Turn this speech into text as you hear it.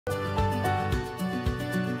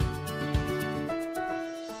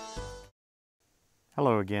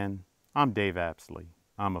Hello again. I'm Dave Apsley.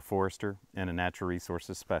 I'm a forester and a natural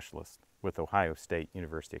resources specialist with Ohio State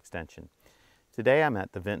University Extension. Today I'm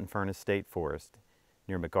at the Vinton Furnace State Forest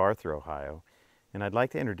near MacArthur, Ohio, and I'd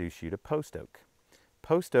like to introduce you to post oak.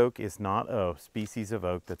 Post oak is not a species of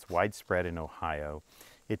oak that's widespread in Ohio.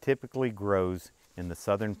 It typically grows in the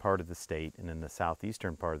southern part of the state and in the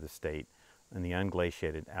southeastern part of the state in the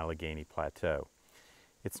unglaciated Allegheny Plateau.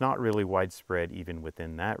 It's not really widespread even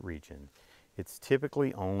within that region. It's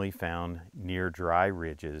typically only found near dry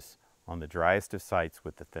ridges on the driest of sites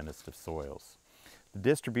with the thinnest of soils. The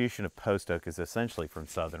distribution of post oak is essentially from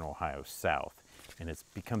southern Ohio south, and it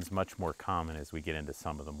becomes much more common as we get into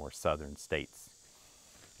some of the more southern states.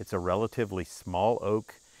 It's a relatively small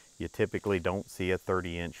oak. You typically don't see a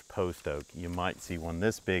 30-inch post oak. You might see one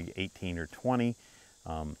this big, 18 or 20,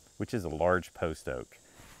 which is a large post oak.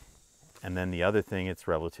 And then the other thing, it's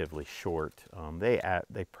relatively short.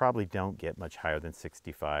 They probably don't get much higher than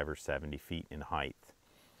 65 or 70 feet in height.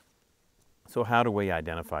 So how do we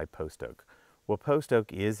identify post oak? Well, post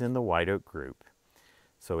oak is in the white oak group.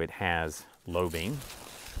 So it has lobing,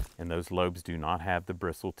 and those lobes do not have the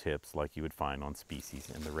bristle tips like you would find on species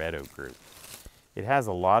in the red oak group. It has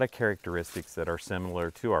a lot of characteristics that are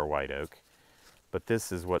similar to our white oak, but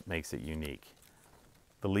this is what makes it unique.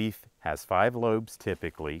 The leaf has 5 lobes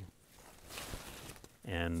typically,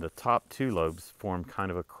 and the top 2 lobes form kind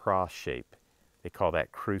of a cross shape. They call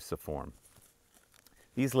that cruciform.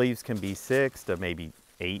 These leaves can be 6 to maybe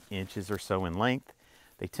 8 inches or so in length.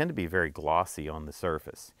 They tend to be very glossy on the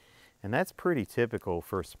surface, and that's pretty typical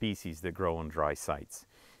for species that grow on dry sites.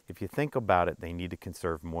 If you think about it, they need to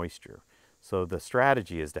conserve moisture. So the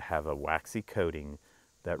strategy is to have a waxy coating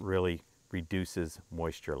that really reduces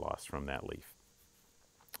moisture loss from that leaf.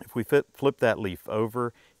 If we flip that leaf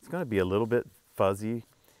over, it's going to be a little bit fuzzy.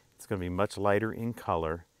 It's going to be much lighter in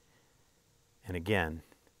color. And again,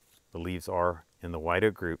 the leaves are in the white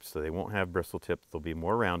oak group, so they won't have bristle tips. They'll be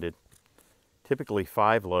more rounded. Typically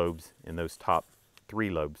 5 lobes, and those top 3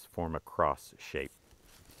 lobes form a cross shape.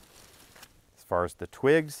 As far as the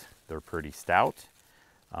twigs, they're pretty stout.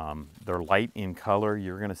 They're light in color.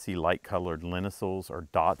 You're going to see light colored lineacles or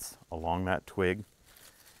dots along that twig.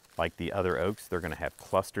 Like the other oaks, they're going to have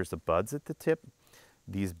clusters of buds at the tip.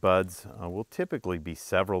 These buds will typically be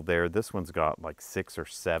several there. This one's got like 6 or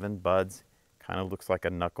 7 buds. Kind of looks like a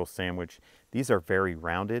knuckle sandwich. These are very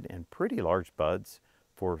rounded and pretty large buds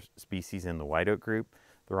for species in the white oak group.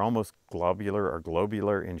 They're almost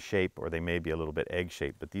globular in shape, or they may be a little bit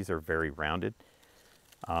egg-shaped, but these are very rounded.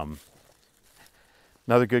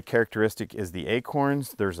 Another good characteristic is the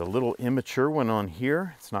acorns. There's a little immature one on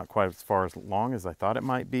here. It's not quite as far as long as I thought it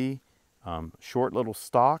might be. Short little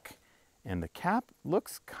stalk, and the cap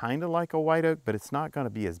looks kind of like a white oak, but it's not going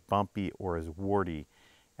to be as bumpy or as warty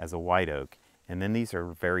as a white oak. And then these are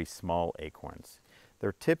very small acorns.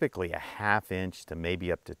 They're typically a 1/2 inch to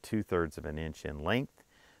maybe up to 2/3 of an inch in length.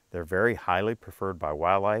 They're very highly preferred by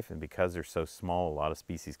wildlife, and because they're so small, a lot of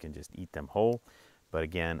species can just eat them whole. But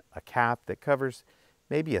again, a cap that covers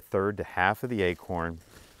maybe 1/3 to 1/2 of the acorn,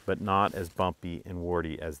 but not as bumpy and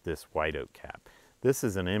warty as this white oak cap. This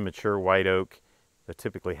is an immature white oak that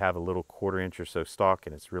typically have a little 1/4 inch or so stalk,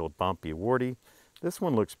 and it's real bumpy, warty. This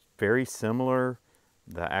one looks very similar.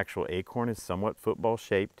 The actual acorn is somewhat football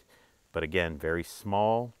shaped, but again, very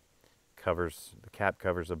small. The cap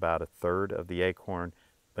covers about 1/3 of the acorn,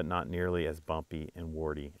 but not nearly as bumpy and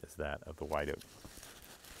warty as that of the white oak.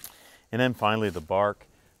 And then finally, the bark.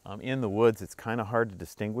 In the woods, it's kind of hard to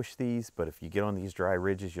distinguish these, but if you get on these dry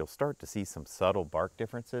ridges, you'll start to see some subtle bark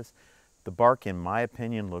differences. The bark, in my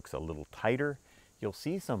opinion, looks a little tighter. You'll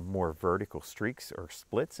see some more vertical streaks or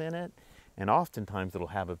splits in it, and oftentimes it'll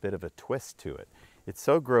have a bit of a twist to it. It's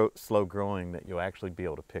so slow growing that you'll actually be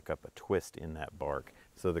able to pick up a twist in that bark,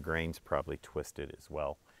 so the grain's probably twisted as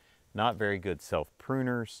well. Not very good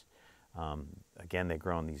self-pruners. Again, they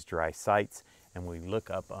grow on these dry sites, and when we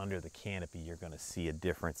look up under the canopy, you're going to see a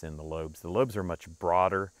difference in the lobes. The lobes are much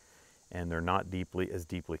broader, and they're not as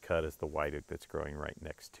deeply cut as the white oak that's growing right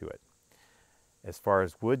next to it. As far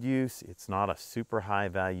as wood use, it's not a super high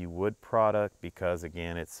value wood product because,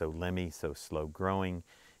 again, it's so limby, so slow growing.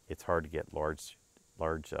 It's hard to get large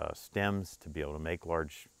stems to be able to make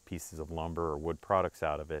large pieces of lumber or wood products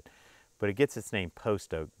out of it. But it gets its name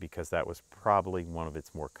post oak because that was probably one of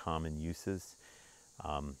its more common uses.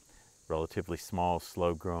 Relatively small,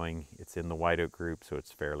 slow growing. It's in the white oak group, so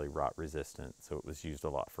it's fairly rot resistant. So it was used a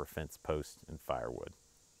lot for fence posts and firewood.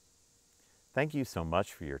 Thank you so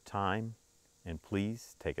much for your time, and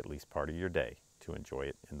please take at least part of your day to enjoy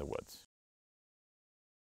it in the woods.